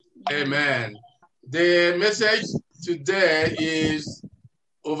Amen. The message today is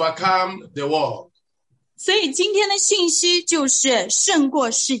overcome the world. 所以今天的信息就是胜过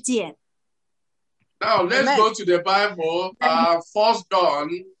世界。Now let's go to the Bible, 1 John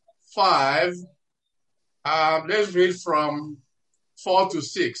 5. Let's read from 4 to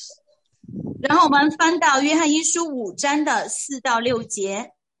 6. 然后我们翻到约翰一书5章的4到6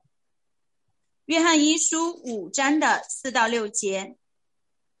节。约翰一书5章的4到6节，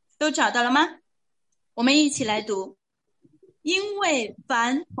都找到了吗？我们一起来读。因为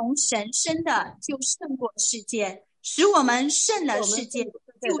凡从神生的就胜过世界，使我们胜了世界，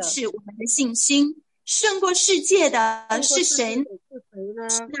就是我们的信心。胜过世界的是谁呢？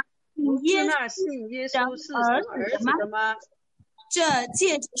是那信耶稣是儿子的吗？这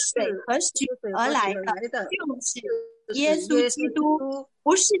借着水和血而来的，就是耶稣基督，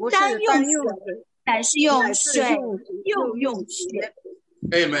不是单用水，乃是用水又用血。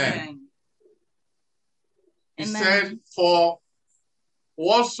Amen. He said, for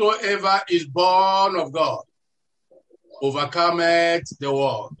whatsoever is born of God overcometh the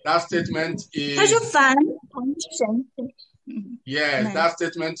world. That statement is... 他说凡从神 Yes, that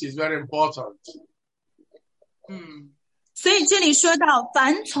statement is very important. 所以这里说到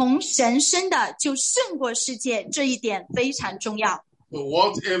凡从神生的就胜过世界，这一点非常重要。So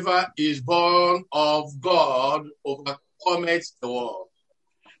whatever is born of God overcometh the world.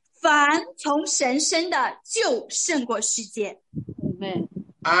 凡从神生的就胜过世界。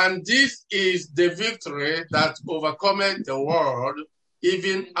And this is the victory that overcometh the world,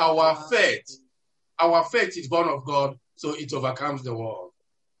 even our faith. Our faith is born of God, so it overcomes the world.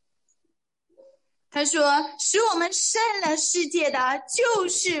 他说使我们胜了世界的就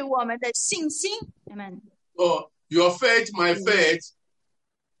是我们的信心。 So your faith, my faith,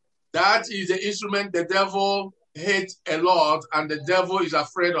 that is the instrument the devil hates a lot and the devil is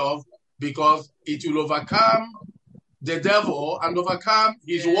afraid of, because it will overcome the devil and overcome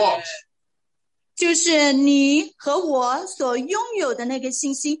his works. 就是你和我所拥有的那个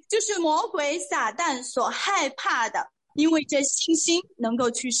信心，就是魔鬼撒旦所害怕的，因为这信心能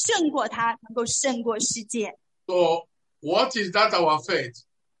够去胜过他，能够胜过世界。 So what is that our faith?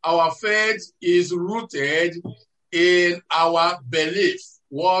 Our faith is rooted in our belief,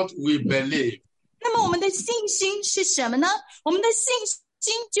 what we believe. 那么我们的信心是什么呢？我们的信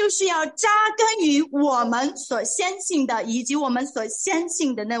心就是要扎根于我们所相信的，以及我们所相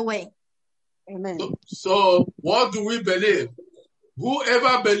信的那位。 Amen. So what do we believe?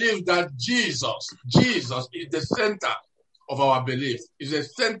 Whoever believes that Jesus is the center of our belief, is the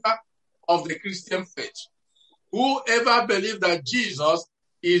center of the Christian faith. Whoever believes that Jesus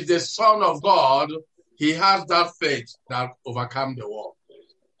is the Son of God, he has that faith that overcomes the world.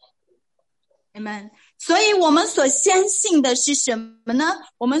 Amen. 所以我们所相信的是什么呢？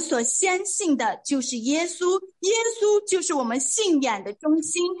我们所相信的就是耶稣，耶稣就是我们信仰的中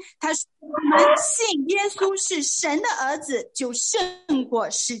心。他说我们信耶稣是神的儿子，就胜过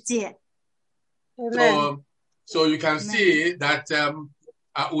世界。 So you can see that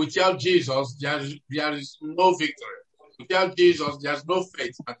without Jesus, there is no victory. Without Jesus, there's no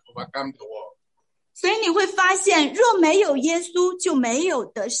faith that overcome the world. 所以你会发现，若没有耶稣就没有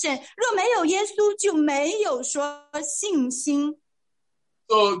得胜，若没有耶稣就没有说信心。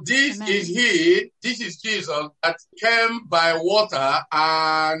 So this is Jesus that came by water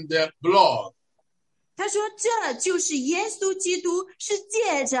and blood. 他说这就是耶稣基督，是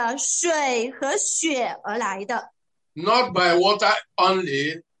借着水和血而来的。 Not by water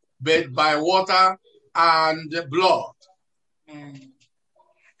only, but by water and blood.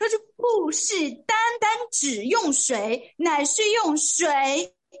 他说不是单单只用水，乃是用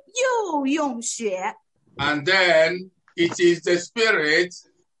水又用血。 And then it is the Spirit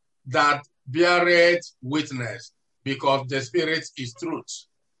that beareth witness, because the Spirit is truth.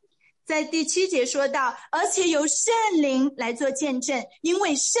 在第7节说到，而且有圣灵来做见证，因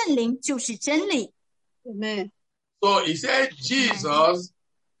为圣灵就是真理。 Amen. So he said Jesus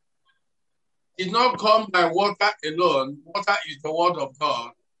did not come by water alone. Water is the word of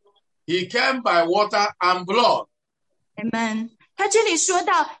God. He came by water and blood. Amen. 他这里说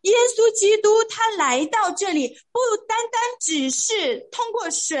到耶稣基督他来到这里，不单单只是通过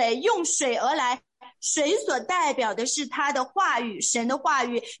水，用水而来，水所代表的是他的话语，神的话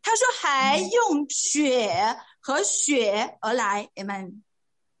语。他说还用血和血而来。 Amen.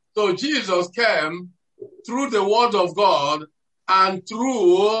 So Jesus came through the word of God and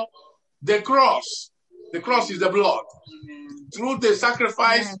through the cross. The cross is the blood. Through the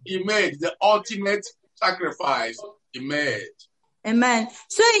sacrifice he made, the ultimate sacrifice he made. Amen。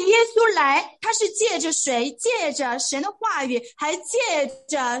所以耶稣来，他是借着谁？借着神的话语，还借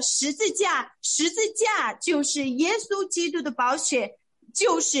着十字架。十字架就是耶稣基督的宝血，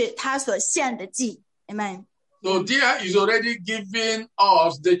就是他所献的祭。Amen。So there is already giving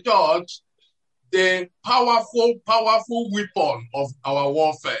us, the church, the powerful weapon of our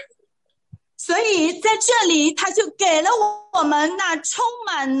warfare. 所以在这里他就给了我们那充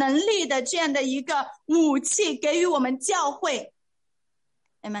满能力的这样的一个武器，给予我们教会。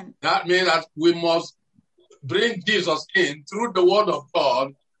Amen。 That means that we must bring Jesus in through the word of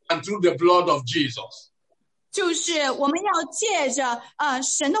God and through the blood of Jesus. 就是我们要借着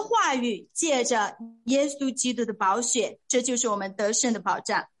神的话语，借着耶稣基督的宝血，这就是我们得胜的保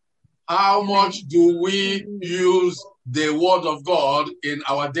障。How much do we use the word of God in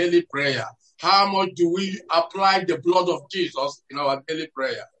our daily prayer? How much do we apply the blood of Jesus in our daily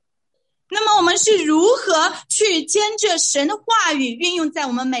prayer? 那么我们是如何去将这神的话语运用在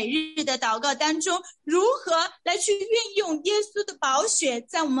我们每日的祷告当中？如何来去运用耶稣的宝血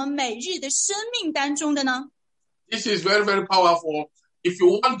在我们每日的生命当中的呢？ This is very, very powerful. If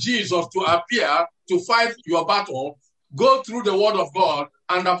you want Jesus to appear to fight your battle, go through the word of God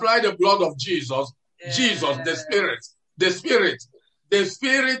and apply the blood of Jesus. Jesus, the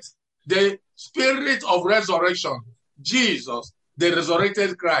Spirit of resurrection. Jesus, the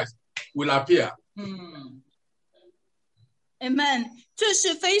resurrected Christ, will appear. Amen。 这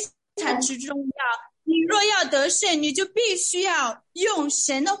是非常之重要。你若要得胜，你就必须要用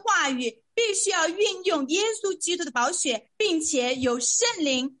神的话语，必须要运用耶稣基督的宝血，并且有圣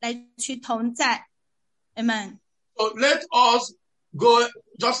灵来去同在。Amen。 So let us go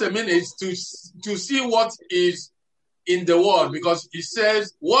just a minute to see what is in the word, because it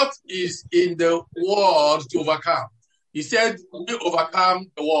says what is in the word to overcome. He said we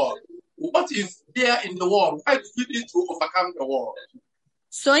overcome the world. What is there in the world? Why do we need to overcome the world?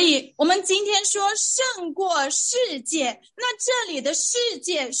 所以我们今天说胜过世界，那这里的世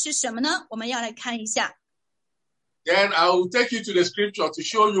界是什么呢？我们要来看一下。 Then I will take you to the scripture to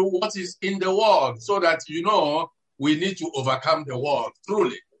show you what is in the world, so that you know we need to overcome the world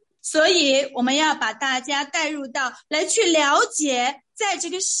truly. 所以我们要把大家带入到来去了解在这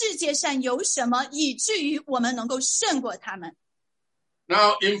个世界上有什么，以至于我们能够胜过他们。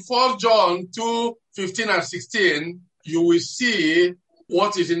 Now in 1 John 2:15 and 16, you will see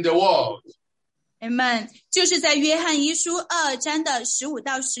what is in the world. Amen。 就是在约翰一书2章的15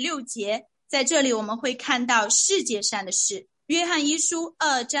到16节，在这里我们会看到世界上的事。约翰一书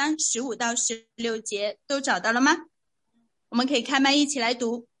2章15到16节都找到了吗？我们可以开麦一起来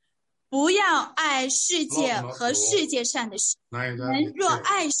读。不要爱世界和世界上的事，人若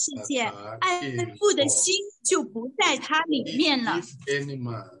爱世界，爱父的心就不在他里面了。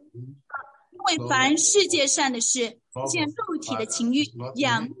因为凡世界上的事，见肉体的情欲、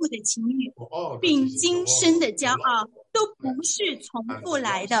仰慕的情欲，并今生的骄傲，都不是从父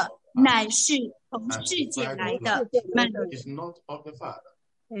来的，乃是从世界来的。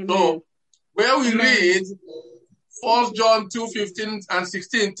So where we read 1 John 2:15 and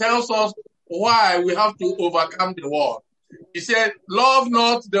 16 tells us why we have to overcome the world. He said, love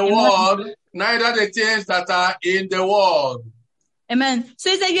not the world, neither the things that are in the world. Amen。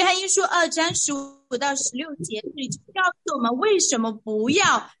 所以在约翰一书2章15到16节，这里就告诉我们为什么不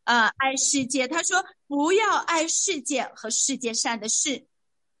要爱世界。他说不要爱世界和世界上的事。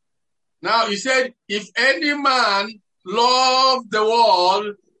 Now he said, if any man love the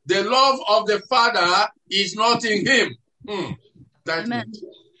world, the love of the Father is not in him. Amen。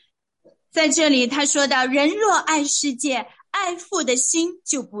 在这里他说到，人若爱世界，爱父的心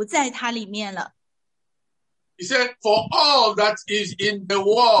就不在他里面了。He said, for all that is in the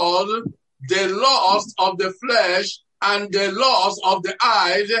world, the lust of the flesh and the lust of the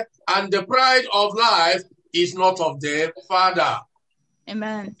eyes and the pride of life is not of the Father.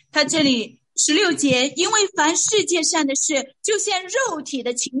 Amen。 他这里16节，因为凡世界上的事，就像肉体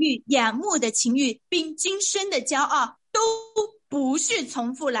的情欲、仰慕的情欲，并今生的骄傲，都不是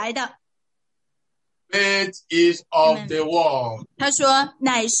从父来的。It is of the world. 他说，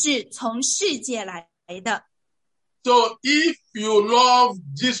乃是从世界来的。So if you love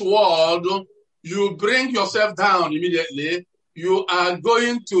this world, you bring yourself down immediately. You are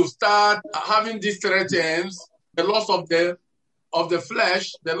going to start having these three things: the loss of the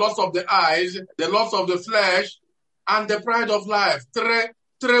flesh, the loss of the eyes, the loss of the flesh, and the pride of life.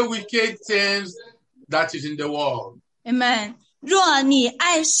 Three wicked things that is in the world. Amen。 若你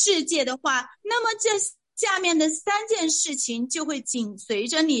爱世界的话，那么这下面的3件事情就会紧随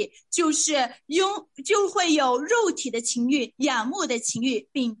着你，就会有肉体的情欲、仰慕的情欲，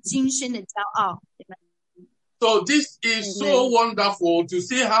并今生的骄傲。So this is so wonderful to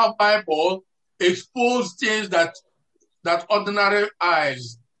see how Bible expose things that ordinary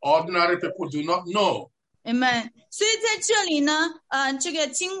eyes, ordinary people do not know. Amen。所以在这里呢，这个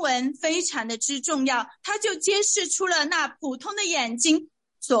经文非常的之重要，它就揭示出了那普通的眼睛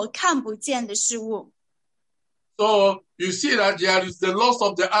所看不见的事物。So you see that there is the loss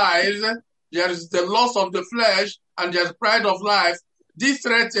of the eyes, there is the loss of the flesh, and there's pride of life. These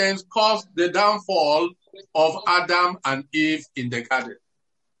three things caused the downfall of Adam and Eve in the garden.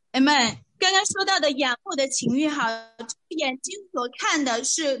 Amen。刚刚说到的眼目的情欲，好，眼睛所看的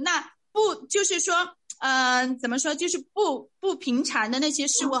是那不，就是说，怎么说，就是不平常的那些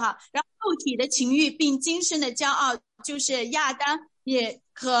事物哈。然后肉体的情欲，并今生的骄傲，就是亚当也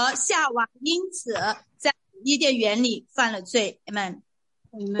和夏娃因此在伊甸园里犯了罪。Amen。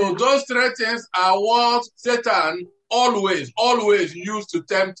So those three things are what Satan always used to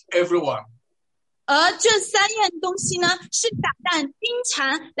tempt everyone. 而这三样东西呢，是撒旦经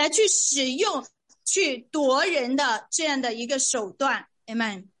常来去使用、去夺人的这样的一个手段。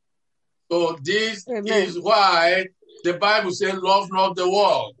Amen。So this is why the Bible says, "Love not the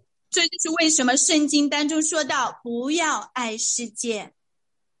world." 这就是为什么圣经当中说到不要爱世界。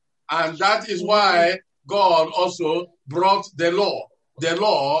And that is why God also brought the law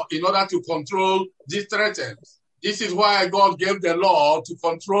in order to control these three things. This is why God gave the law to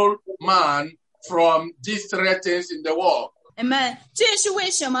control man from these three things in the world. Amen。这也是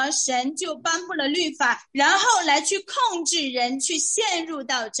为什么神就颁布了律法，然后来去控制人，去陷入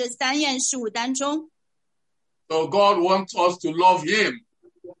到这三样事物当中。So God wants us to love Him,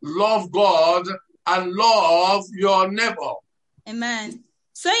 love God, and love your neighbor. Amen。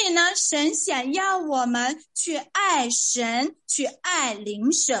所以呢，神想要我们去爱神，去爱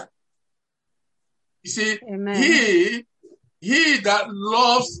邻舍。You see, he that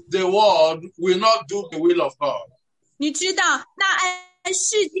loves the world will not do the will of God. 你知道，那爱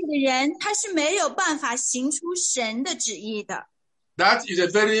世界的人，他是没有办法行出神的旨意的。That is a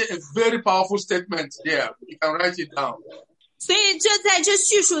very powerful statement there. You can write it down. 所以这在这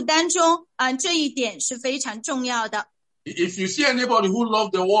叙述当中这一点是非常重要的。If you see anybody who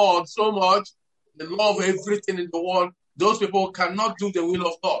loves the world so much, they love everything in the world, those people cannot do the will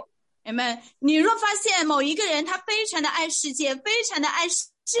of God. Amen。你若发现某一个人他非常的爱世界，非常的爱世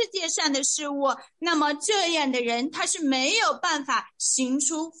界上的事物，那么这样的人他是没有办法行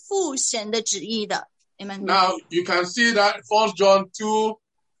出父神的旨意的。Amen。 Now you can see that 1 John 2,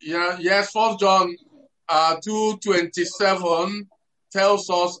 1 John 2:27 tells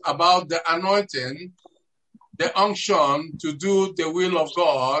us about the anointing, the unction to do the will of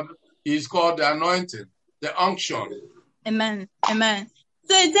God is called the anointing, the unction. Amen。 Amen。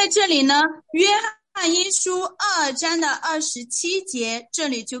所以在这里呢，约翰一书2章的27节，这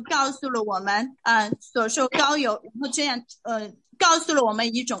里就告诉了我们所受膏油，然后这样告诉了我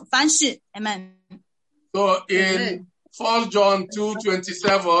们一种方式。Amen。 So in 1 John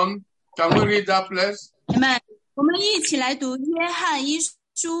 2:27, can we read that please? Amen。 我们一起来读约翰一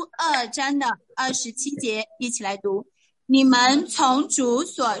书2章的27节，一起来读。你们从主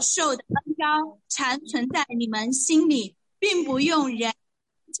所受的恩膏常存在你们心里，并不用人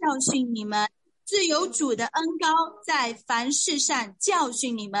教训你们，自有主的恩膏在凡事上教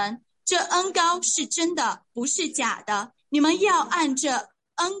训你们。这恩膏是真的，不是假的。你们要按这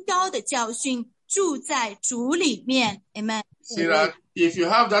恩膏的教训住在主里面。 Amen。 See that if you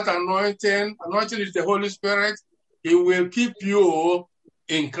have that anointing is the Holy Spirit, He will keep you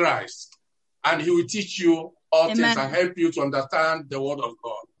in Christ and He will teach you all Amen. things and help you to understand the word of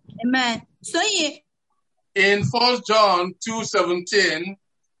God. Amen。 所以In 1 John 2:17,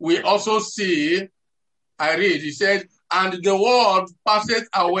 we also see, I read, he said, and the world passeth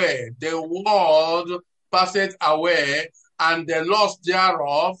away, and the lust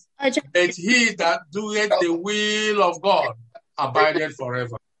thereof, but he that doeth the will of God abideth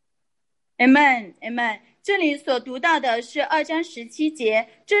forever. Amen。 Amen。 这里所读到的是2章17节，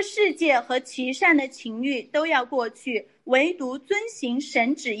这世界和其上的情欲都要过去，唯独遵行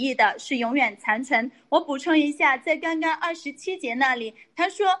神旨意的是永远残存。我补充一下，在刚刚27节那里，他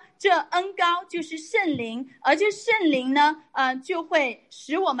说这恩膏就是圣灵，而这圣灵呢就会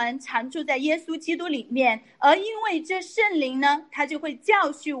使我们常住在耶稣基督里面，而因为这圣灵呢，他就会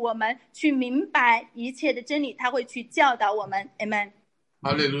教训我们去明白一切的真理，他会去教导我们。 Amen。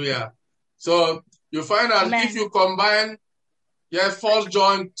 Hallelujah. So you find that Amen. if you combine 1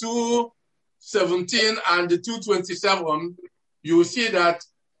 John 2:17 and 2:27, you see that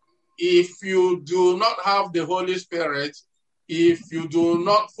if you do not have the Holy Spirit, if you do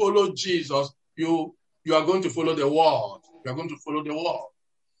not follow Jesus, you are going to follow the world. You are going to follow the world.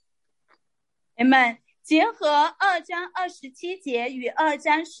 Amen。结合2章27节与2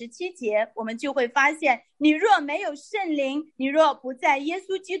章17节，我们就会发现，你若没有圣灵，你若不在耶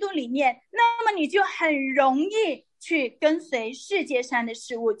稣基督里面，那么你就很容易去跟随世界上的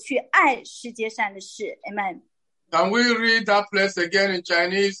事物，去爱世界上的事。 Amen。 Can we read that place again in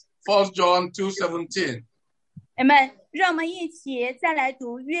Chinese? 1 John 2:17. Amen。 让我们一起再来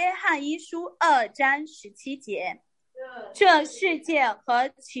读约翰一书2章17节。这世界和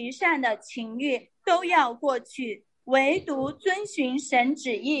其上的情欲都要过去，唯独遵循神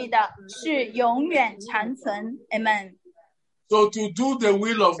旨意的是永远长存。 Amen。 So to do the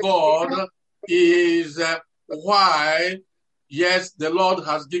will of God is why, yes, the Lord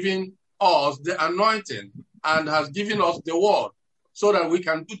has given us the anointing and has given us the word so that we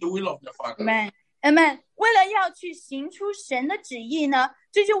can do the will of the Father. Amen。 Amen。 为了要去行出神的旨意呢，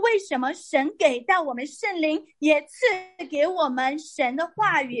这就为什么神给到我们圣灵，也赐给我们神的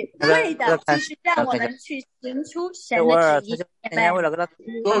话语，为的就是让我们去行出神的旨意。 Amen。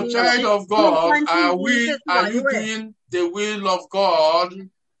 So, child of God, are you doing the will of God?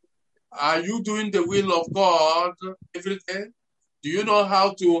 Are you doing the will of God every day? Do you know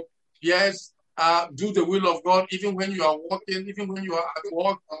how to, yes, do the will of God even when you are working, even when you are at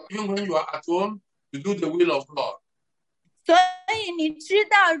work, even when you are at home? To do the will of God. 所以你知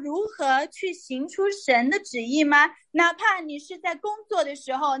道如何去行出神的旨意吗？哪怕你是在工作的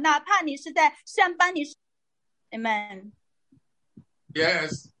时候，哪怕你是在上班，你是 Amen。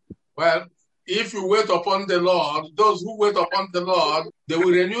 Yes. Well, if you wait upon the Lord, those who wait upon the Lord, they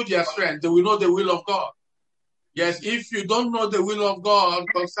will renew their strength. They will know the will of God. Yes, if you don't know the will of God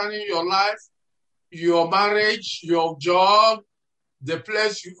concerning your life, your marriage, your job, the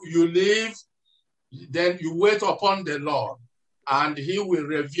place you live, then you wait upon the Lord, and He will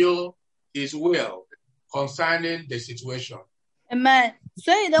reveal His will concerning the situation. Amen。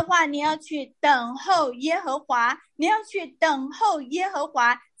 所以的话，你要去等候耶和华，你要去等候耶和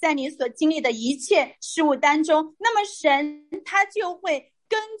华，在你所经历的一切事物当中，那么神他就会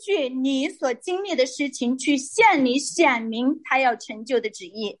根据你所经历的事情去向你显明他要成就的旨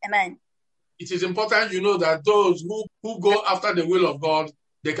意。 Amen。 It is important you know that those who go after the will of God,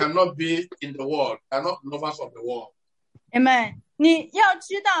 they cannot be in the world. They are not lovers of the world. Amen。 你要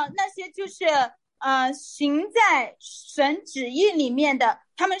知道，那些就是行在神旨意里面的，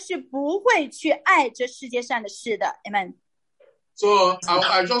他们是不会去爱这世界上的事的。 Amen。 So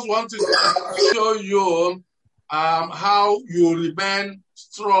I just want to show you how you remain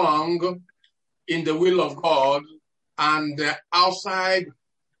strong in the will of God and outside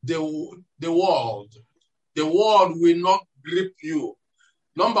the world. The world will not grip you.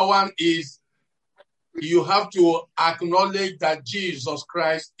 Number one is you have to acknowledge that Jesus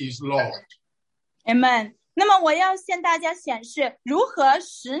Christ is Lord. Amen。 那么我要向大家显示如何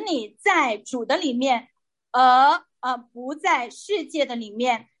使你在主的里面，而不在世界的里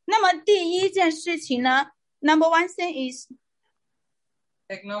面。那么第一件事情呢 ，Number one thing is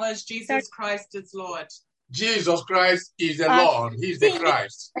acknowledge Jesus Christ as Lord. Jesus Christ is the Lord. He is the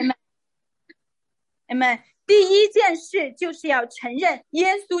Christ. Amen。 第一件事就是要承认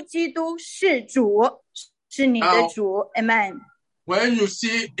耶稣基督是主，是你的主。 Amen。 When you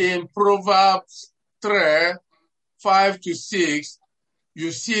see in Proverbs 3:5-6,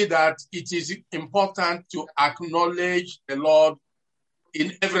 you see that it is important to acknowledge the Lord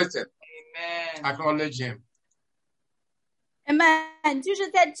in everything. Amen. Acknowledge Him. Amen。 就是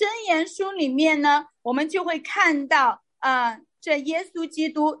在箴言书里面呢，我们就会看到这耶稣基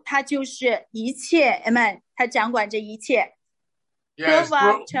督他就是一切。 Amen。 他掌管这一切。 Yes,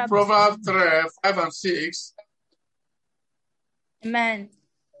 Proverbs 3:5-6. Amen。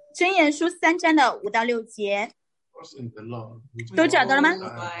 箴言书3章的5到6节，都找到了吗？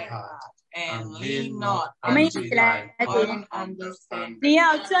 And lean not 我们一 unto 起来 thy 读。 own understanding. 你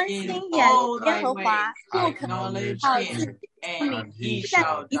要专心眼 All 耶 thy 和华， ways 不可 acknowledge 靠自 him, 己的聪 and 明， he 在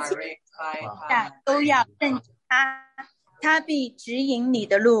shall 一切 direct thy 下 path. 都要认他，他必指引你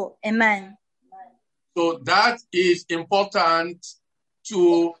的路。 Amen。 So that is important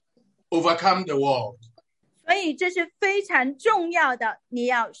to overcome the world. 所以这是非常重要的，你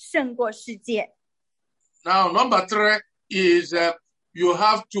要胜过世界。 Now, number 3 is you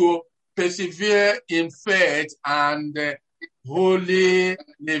have to persevere in faith and holy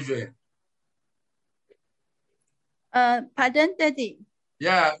living. Pardon, Daddy.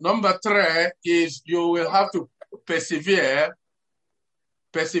 Yeah, number 3 is you will have to persevere.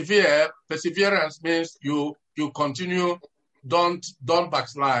 Perseverance means you continue, don't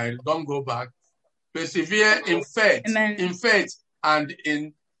backslide, don't go back. Persevere in faith, Amen. in faith and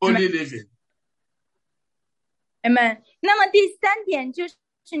in holy living. Amen。 那么第3点就是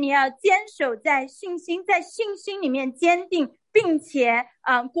是你要坚守在信心，在信心里面坚定，并且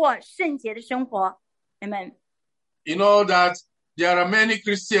过圣洁的生活。Amen. You know that there are many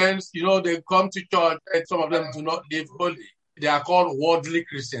Christians, they come to church and some of them do not live holy. They are called worldly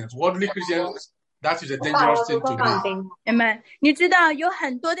Christians. Worldly Christians, that is a dangerous thing to do. Amen. 你知道有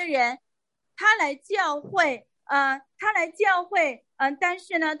很多的人，他来教会，但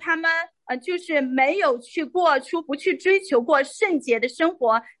是呢，他们就是没有去过出，不去追求过圣洁的生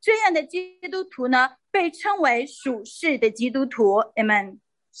活。这样的基督徒呢，被称为属世的基督徒。Amen.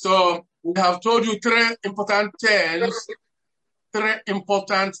 So we have told you three important things.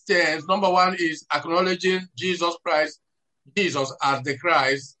 Number one is acknowledging Jesus as the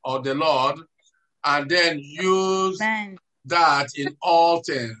Christ or the Lord, and then use that in all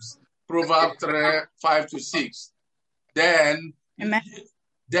things. Proverbs 3:5-6. Then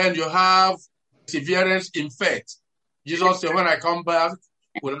you have perseverance in faith. Jesus said, when I come back,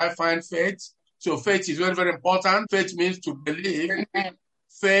 will I find faith? So faith is very, very important. Faith means to believe.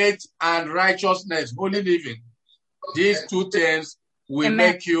 Faith and righteousness, holy living. These two things will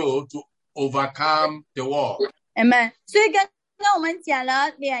make you to overcome the world. Amen. 所以刚刚我们讲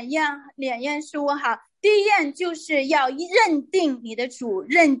了两样事物哈。第一样就是要认定你的主，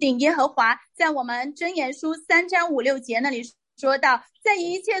认定耶和华。在我们箴言书3章5、6节那里说到，在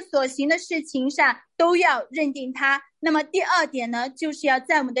一切所行的事情上都要认定他。那么第二点呢，就是要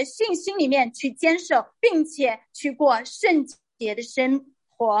在我们的信心里面去坚守，并且去过圣洁的生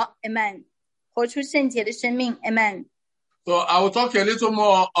活。Amen. 活出圣洁的生命。Amen. So I will talk a little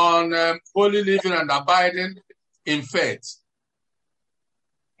more on holy living and abiding in faith.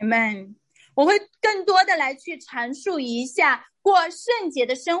 Amen. 我会更多的来去阐述一下过圣洁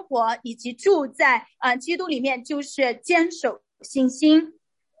的生活，以及住在基督里面，就是坚守信心。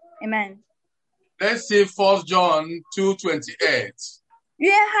Amen. Let's see 1 John 2:28.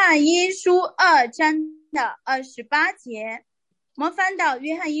 约翰一书2章的28节，我们翻到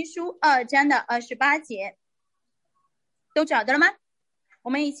约翰一书2章的28节，都找到了吗？我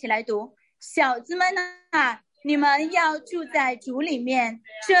们一起来读。小子们啊，你们要住在主里面，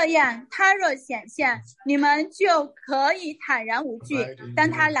这样他若显现，你们就可以坦然无惧。当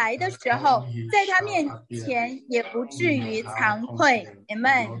他来的时候，在他面前也不至于惭愧。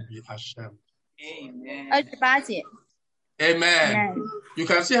Amen. 28节。Amen. You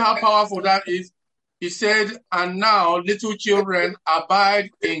can see how powerful that is. He said, and now little children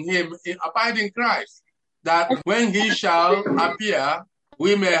abide in him, abide in Christ, that when he shall appear,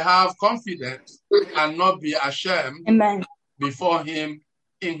 we may have confidence and not be ashamed before him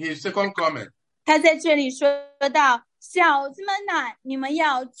in his second coming. 他在这里说到，小子们啊，你们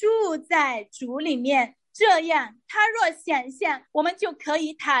要住在主里面，这样他若显现，我们就可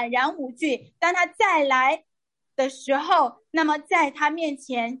以坦然无惧。当他再来的时候，那么在他面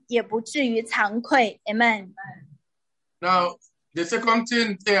前也不至于惭愧。Amen. Now, the second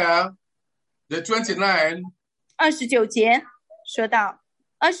thing there, the 29. 29节说到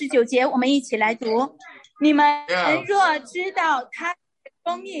，29节我们一起来读。你们若知道他是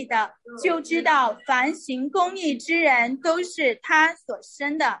公义的，就知道凡行公义之人都是他所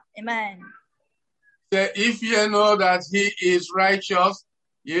生的。Amen. If you know that he is righteous,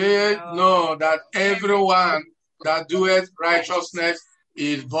 you know that everyone that doeth righteousness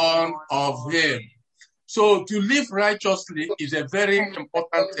is born of him. So to live righteously is a very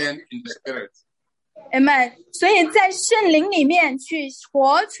important thing in the spirit. Amen. 所以在圣灵里面去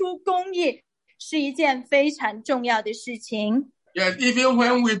活出公义是一件非常重要的事情。Yes, even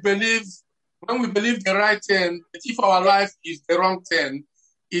when we believe the right thing, if our life is the wrong thing,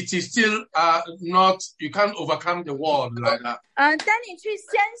 it is still not, you can't overcome the world like that. 当你去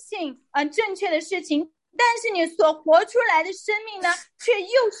相信正确的事情，但是你所活出来的生命呢，却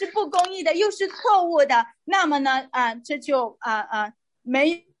又是不公义的，又是错误的，那么呢，这就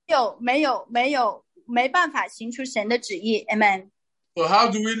没办法行出神的旨意。Amen. So how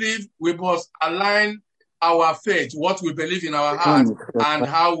do we live? We must align our faith, what we believe in our heart, and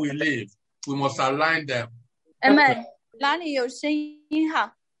how we live. We must align them. Amen. 哪里有声音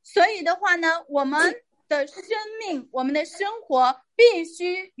哈？所以的话呢，我们的生命，我们的生活必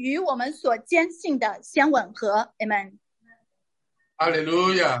须与我们所坚信的相吻合。Amen.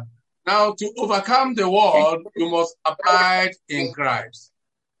 Hallelujah. Now, to overcome the world, you must abide in Christ.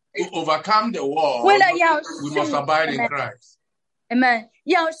 To overcome the world, we must abide in Christ. Amen.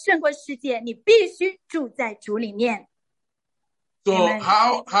 要胜过世界，你必须住在主里面。So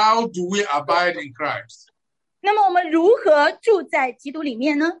how do we abide in Christ? 那么我们如何住在基督里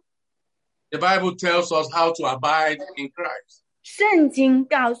面呢？ The Bible tells us how to abide in Christ. 圣经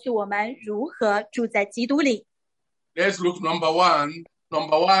告诉我们如何住在基督里。 Let's look number one.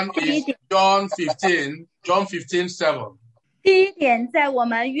 Number one is John 15:7. 第一点在我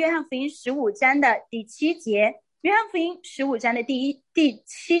们约翰福音15章的第7节，约翰福音15章的第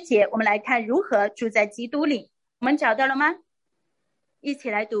7节，我们来看如何住在基督里。我们找到了吗？一起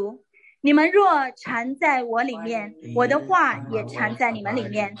来读。你们若常在我里面，我的话也常在你们里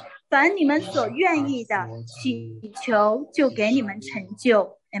面，凡你们所愿意的，祈求就给你们成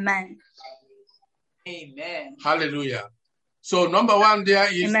就。Amen. Amen. Hallelujah. So number one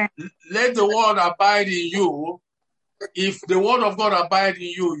there is Amen. let the word abide in you. If the word of God abide in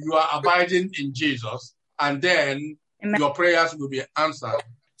you, you are abiding in Jesus, and then Amen. your prayers will be answered.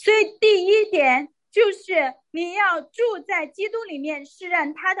 所以第一点就是你要住在基督里面，是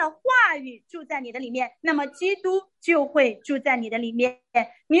让他的话语住在你的里面，那么基督就会住在你的里面，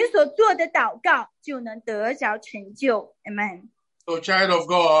你所做的祷告就能得着成就。 Amen. So child of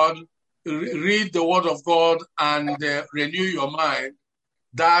God, read the word of God and renew your mind.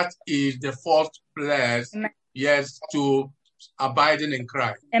 That is the first place, Amen. yes, to abiding in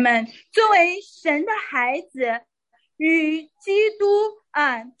Christ. Amen. 作为神的孩子，与基督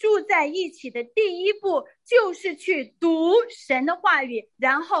住在一起的第一步就是去读神的话语，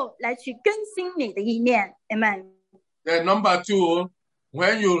然后来去更新你的意念。 Amen. Then number two,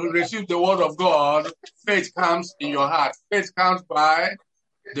 when you receive the word of God, faith comes in your heart. Faith comes by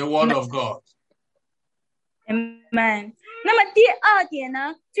the word of God. Amen. 那么第二点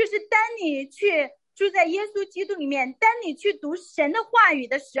呢，就是当你去住在耶稣基督里面，当你去读神的话语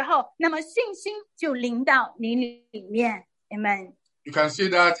的时候，那么信心就临到你里面。 Amen. You can see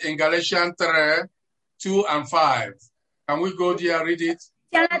that in Galatians 3:2 and 5. Can we go there, read it?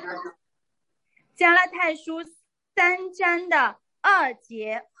 加拉太书3章的2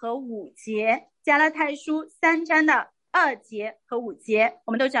节和5节，加拉太书3章的2节和5节，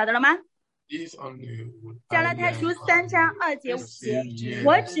我们都找到了吗？加拉太书3章2节5节，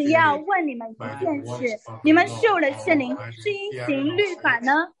我只要问你们一件事，你们受了圣灵，是因行律法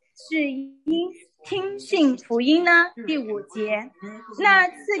呢，是因听信福音呢？第5节，那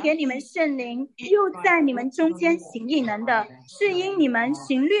赐给你们圣灵，又在你们中间行异能的，是因你们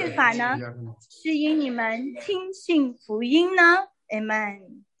行律法呢，是因你们听信福音呢？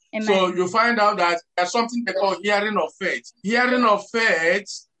 Amen. Amen. So you find out that there's something they call hearing of faith. Hearing of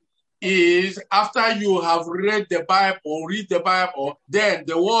faith is after you have read the Bible, then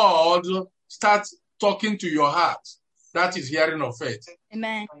the word starts talking to your heart. That is hearing of faith.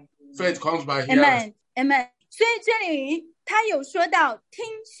 Amen. Faith comes by hearing. Amen. Amen. 所以这里他有说到听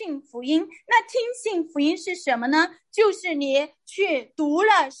信福音，那听信福音是什么呢？就是你去读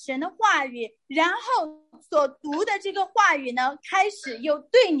了神的话语，然后所读的这个话语呢，开始又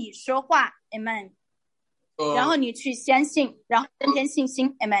对你说话。 Amen. 然后你去相信，然后增添信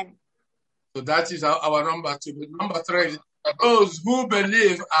心。 Amen. So that is our number 2. Number 3 is those who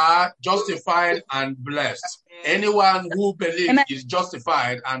believe are justified and blessed. Anyone who believes Amen. is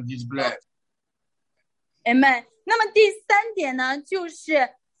justified and is blessed. Amen. 那么第3点呢，就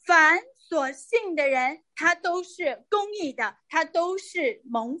是凡所信的人，他都是公义的，他都是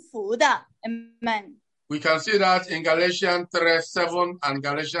蒙福的。 Amen. We can see that in Galatians 3:7 and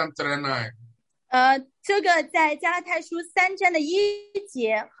Galatians 3:9. 这个在加拉太书3章的1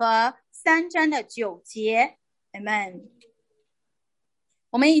节和3章的9节。 Amen.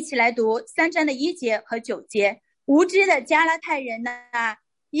 我们一起来读3章的1节和9节。无知的加拉太人啊，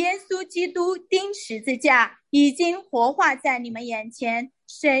耶稣基督钉十字架已经活化在你们眼前，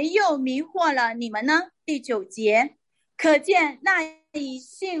谁又迷惑了你们呢？第9节，可见那以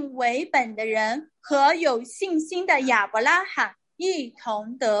信为本的人和有信心的亚伯拉罕一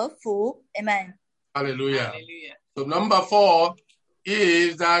同得福。 Amen. Hallelujah. So number 4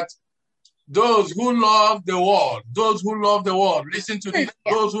 is that those who love the world, listen to this,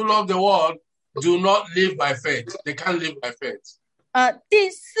 those who love the world do not live by faith. They can't live by faith. 第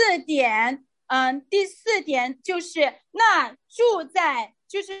四点就是那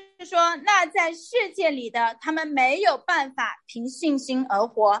在世界里的他们没有办法凭信心而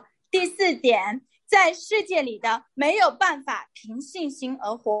活。第4点，在世界里的没有办法凭信心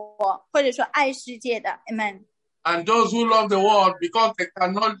而活，或者说爱世界的。 Amen. And those who love the world, because they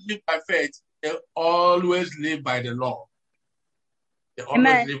cannot live by faith, they always live by the law. They always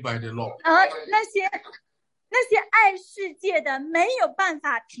Amen. live by the law. 那些爱世界的没有办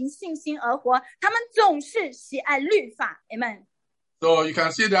法凭信心而活，他们总是喜爱律法。 Amen. So you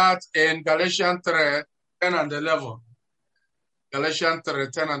can see that in Galatians 3:10 and 11. Galatians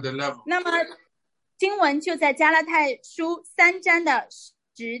 3:10 and 11. 那么经文就在加拉太书3章的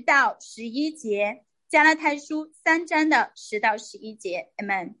10到11节，加拉太书3章的10到11节。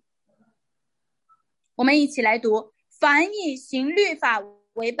 Amen. 我们一起来读，凡以行律法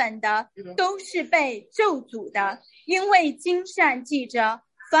为本的，都是被咒诅的，因为经上记着，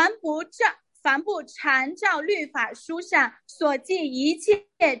凡不常照律法书上所记一切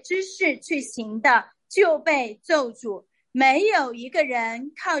之事去行的，就被咒诅。没有一个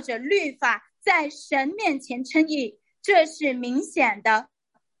人靠着律法在神面前称义，这是明显的，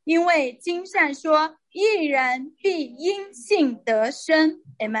因为经上说，义人必因信得生。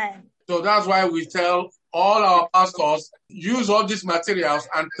 Amen. So that's why we tell all our pastors, use all these materials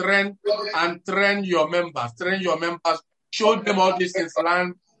and train your members, show them all these things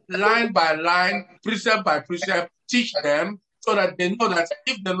line by line, precept by precept, teach them so that they know that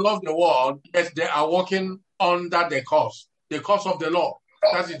if they love the world, yes, they are walking under the curse of the law.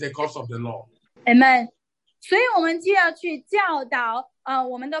 That is the curse of the law. Amen. 所以我们就要去教导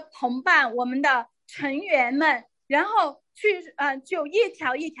我们的同伴，我们的成员们，然后去就一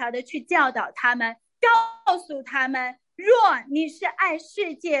条一条的去教导他们，告诉他们，若你是爱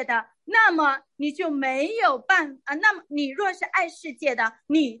世界的，那么你就没有那么你若是爱世界的，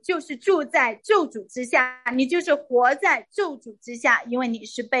你就是住在咒诅之下，你就是活在咒诅之下，因为你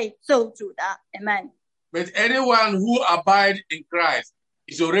是被咒诅的。 Amen. But anyone who abides in Christ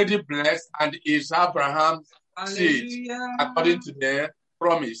is already blessed and is Abraham's seed, according to the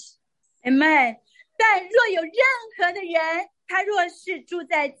promise. Amen. 但若有任何的人，他若是住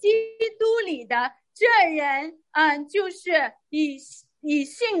在基督里的，这人就是以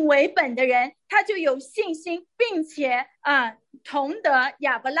信为本的人，他就有信心，并且同得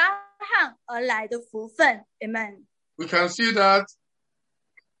亚伯拉罕而来的福分。 Amen. We can see that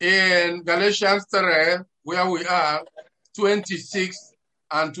in Galatians 3, where we are, 26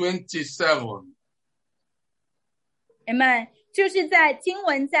 and 27. Amen. 就是在经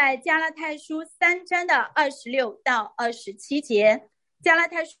文在加拉太书3章的26到27节，加拉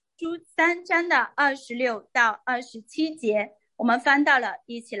太书3章的26到27节，我们翻到了，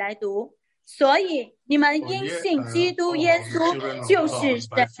一起来读。所以你们因信基督耶稣就是神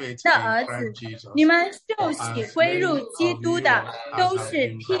的儿子，你们受洗归入基督的，都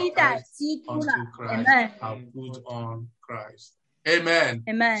是披戴基督了。 Amen. Amen.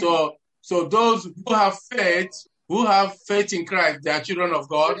 Amen. So those who have faith in Christ, they are children of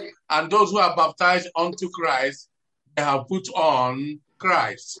God, and those who are baptized unto Christ, they have put on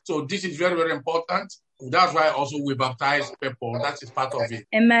Christ. So this is very, very important. That's why also we baptize people. That is part of it.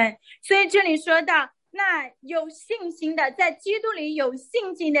 Amen. 所以这里说到，那有信心的，在基督里有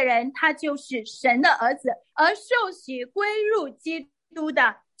信心的人，他就是神的儿子，而受洗归入基督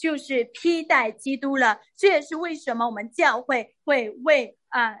的，就是披戴基督了。这也是为什么我们教会会为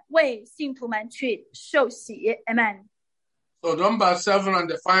信徒们去受洗。 Amen. So number 7 and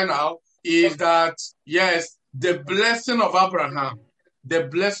the final is that, yes, the blessing of Abraham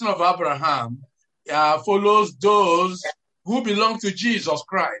follows those who belong to Jesus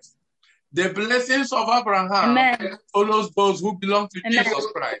Christ. The blessings of Abraham Amen. follows those who belong to Amen. Jesus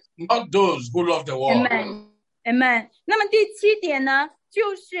Christ, not those who love the world. Amen. Amen. 那么第7点呢，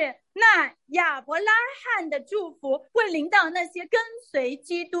就是那亚伯拉罕的祝福会临到那些跟随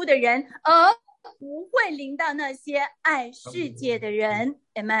基督的人，而不会临到那些爱世界的人。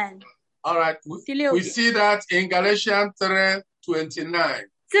 Amen. All right. We see that in Galatians 3:29.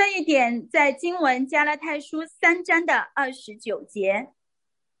 这一点在经文加拉太书3章的29节。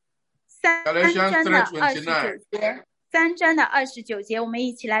3章的29节，我们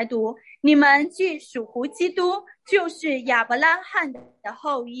一起来读。你们既属乎基督，就是亚伯拉罕的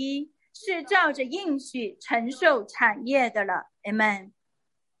后裔，是照着应许承受产业的了。 Amen.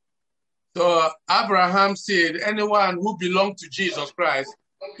 So Abraham said, anyone who belongs to Jesus Christ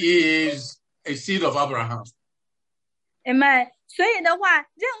is a seed of Abraham. Amen. 所以的话，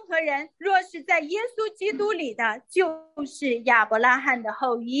任何人若是在耶稣基督里的，就是亚伯拉罕的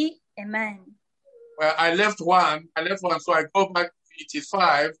后裔。 Amen. Well, I left one, so I go back to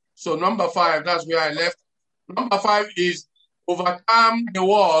 85. So number 5, that's where I left. Number 5 is overcome the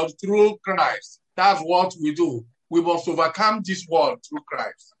world through Christ. That's what we do. We must overcome this world through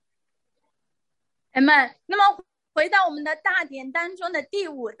Christ. Amen. 那么回到我们的大点当中的第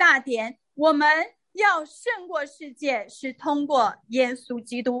5大点，我们要胜过世界是通过耶稣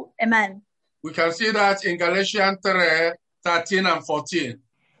基督。 Amen. We can see that in Galatians 3:13 and 14.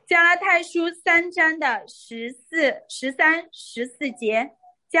 加拉太书3章的13、14节，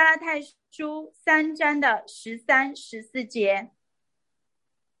加拉太书3章的13、14节。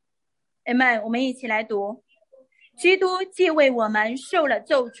Amen. 我们一起来读。基督既为我们受了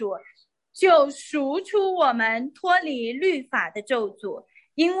咒诅，就赎出我们脱离律法的咒诅，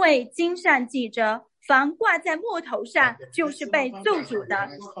因为经上记着，凡挂在木头上，就是被咒诅的。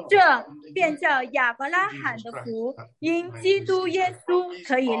这便叫亚伯拉罕的福，因基督耶稣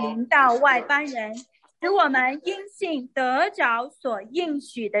可以临到外邦人，使我们因信得着所应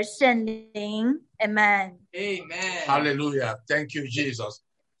许的圣灵。Amen. Amen. Hallelujah. Thank you, Jesus.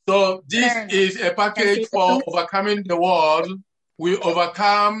 So this is a package for overcoming the world. We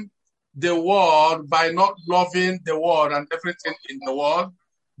overcome the world by not loving the world and everything in the world,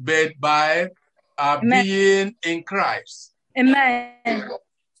 but by being in Christ. Amen.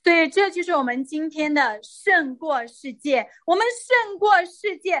 所以这就是我们今天的胜过世界。我们胜过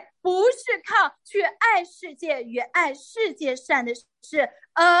世界不是靠去爱世界与爱世界上的事，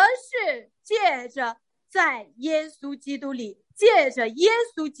而是借着在耶稣基督里，借着耶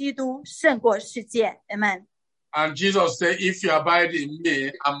稣基督胜过世界。 Amen. And Jesus said, if you abide in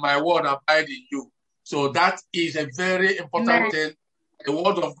me and my word abide in you. So that is a very important thing, the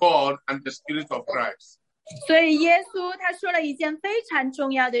word of God and the Spirit of Christ. 所以耶稣他说了一件非常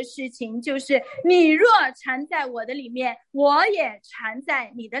重要的事情，就是你若常在我的里面，我也常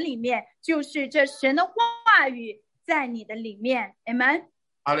在你的里面，就是这神的话语在你的里面。 Amen.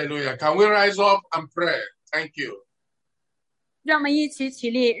 Hallelujah. Can we rise up and pray? Thank you. 让我们一起起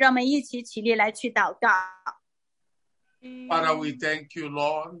立，让我们一起起立来去祷告。 Father, we thank you,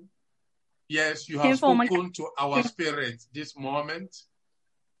 Lord. Yes, you have spoken to our spirit this moment.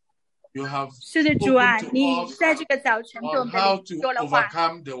 You have 是的，主啊， spoken to 你 us 在这个早晨对我 on 们的 how 灵 to 说了话，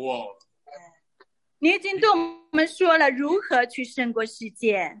 overcome the world. 你已经对我们说了如何去胜过世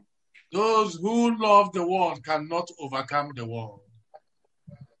界。 Those who love the world cannot overcome the world.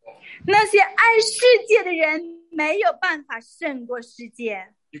 那些爱世界的人没有办法胜过世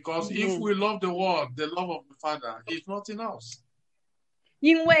界， Because if we love the world, the love of the Father is not in us.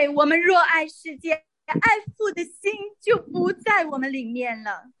 因为我们若爱世界，爱父的心就不在我们里面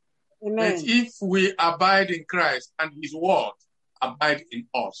了。 But if we abide in Christ and his word abide in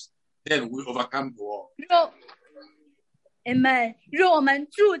us, then we overcome the world. Amen. 若我们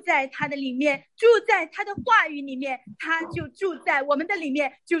住在他的里面，住在他的话语里面，他就住在我们的里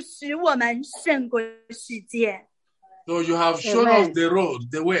面，就使我们胜过世界。 So you have shown us the road,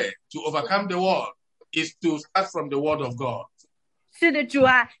 the way to overcome the world is to start from the word of God. 是的，主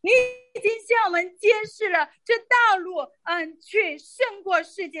啊，你已经向我们揭示了这道路，去胜过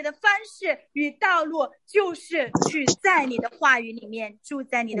世界的方式与道路，就是去在你的话语里面，住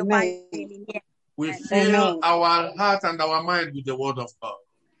在你的话语里面。 We fill our heart and our mind with the word of God.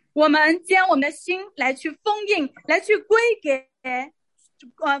 我们将我们的心来去封印，来去归给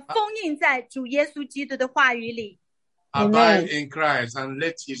封印在主耶稣基督的话语里。 Abide in Christ and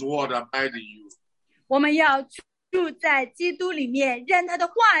let his word abide in you. 我们要住在基督里面，让他的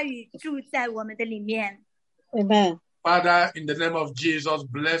话语住在我们的里面。 Amen. Father, in the name of Jesus,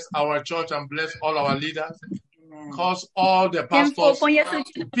 bless our church and bless all our leaders. Cause all the 天父， pastors 奉耶稣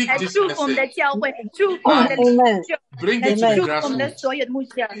基 to 督 pick 来 this 祝福我们的 message, 教会，祝福我们的 Amen. 领袖， bring 来 it to the 祝福我们的 grassroots. 所有的牧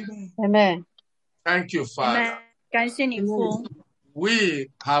者。 Amen. Thank you, Father. 感谢你父。 We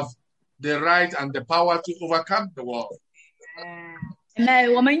have the right and the power to overcome the world.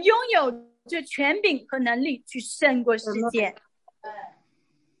 我们拥有这权柄和能力去胜过世界。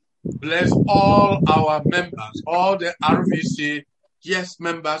 Bless all our members, all the RVC yes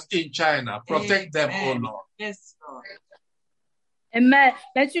members in China. Protect them, O Lord. Yes, Lord. Amen.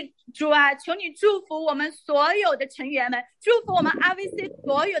 来去主啊，求你祝福我们所有的成员们，祝福我们 RVC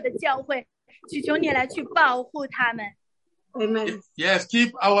所有的教会，祈求你来去保护他们。 Amen. Yes,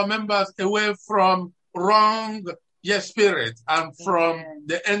 keep our members away from wrong yes spirit and from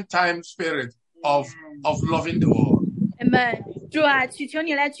the end time spirit of loving the world. Amen. 主啊，祈求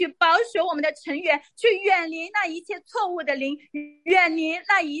你来去保守我们的成员，去远离那一切错误的灵，远离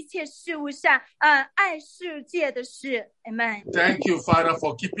那一切事物上爱世界的事。Amen. Thank you, Father,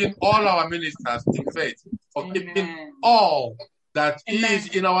 for keeping all our ministers in faith, for keeping all that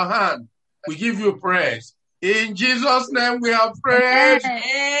is in our hand. We give you praise. In Jesus' name we have prayed.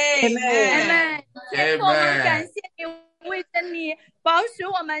 Amen. 天父，我们感谢你，为着你保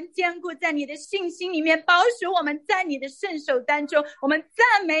守我们，坚固在你的信心里面，保守我们在你的圣手当中。我们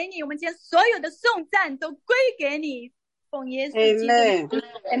赞美你，我们将所有的颂赞都归给你。奉耶稣基督。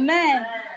Amen.